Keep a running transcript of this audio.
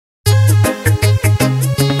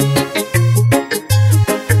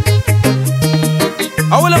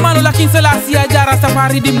mano la King Selassie Jara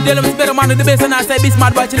Safari dim delum spero mano the best and I say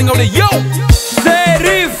Bismart by chilling away. Yo,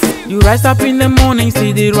 Serif. You rise up in the morning,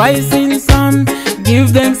 see the rising sun. Give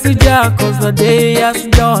thanks to Jah, cause the day has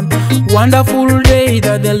done. Wonderful day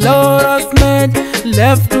that the Lord has made.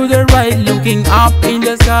 Left to the right, looking up in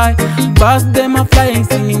the sky. Birds them are flying,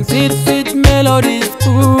 singing sweet, sweet melodies.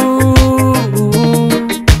 Ooh,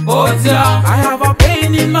 oh Jah, I have a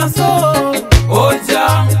pain in my soul. oh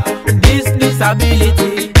Jah, This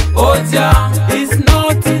disability, oh Jah, is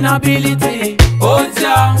not inability. oh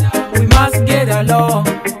Jah, We must get along,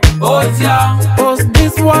 oh Jah, cause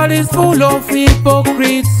this world is full of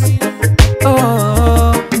hypocrites.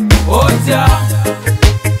 Oh, oh Jah.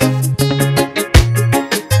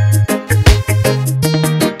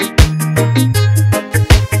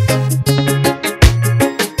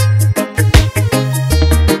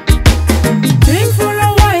 think for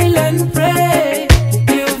a while and pray.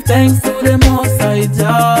 Give thanks to the Most High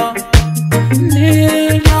Jah.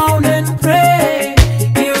 Kneel down and pray.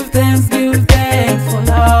 Give thanks for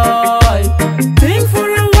life. Think for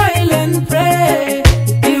a while and pray.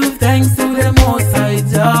 Give thanks to the Most High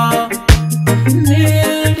Jah.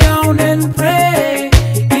 Kneel down and pray.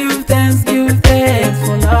 Give thanks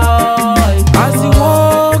for life. As you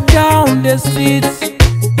walk down the streets,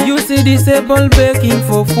 you see disabled begging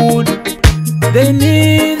for food. They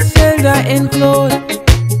need shelter and clothes.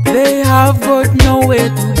 They have got nowhere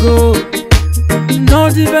to go.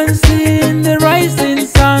 Not even seeing the rising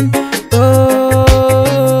sun.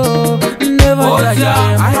 Oh, never touch Jah,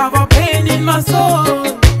 them. I have a pain in my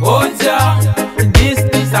soul. Oh Jah, This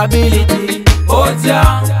disability oh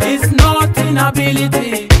Jah, is not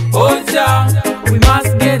inability. oh Jah, We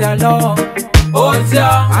must get along. oh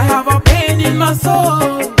Jah, I have a pain in my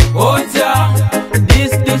soul. oh Jah,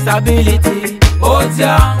 This disability oh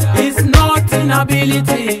Jah, is not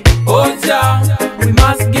inability. oh Jah, We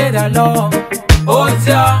must get along. oh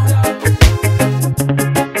Jah.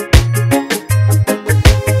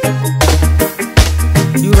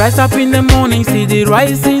 You rise up in the morning, see the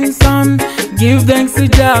rising sun. Give thanks to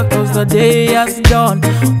Jah, cause the day has done.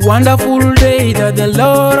 Wonderful day that the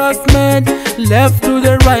Lord has made. Left to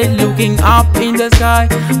the right, looking up in the sky.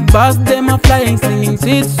 Birds them are flying, singing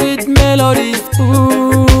sweet, sweet melodies.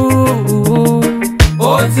 Ooh,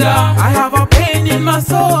 Oh Jah, I have a pain in my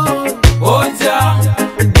soul. oh Jah,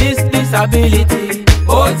 This disability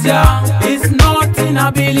oh Jah, is not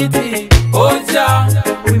inability. oh Jah,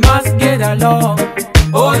 We must get along,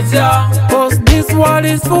 oh Jah. cause this world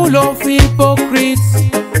is full of hypocrites.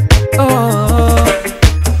 Oh.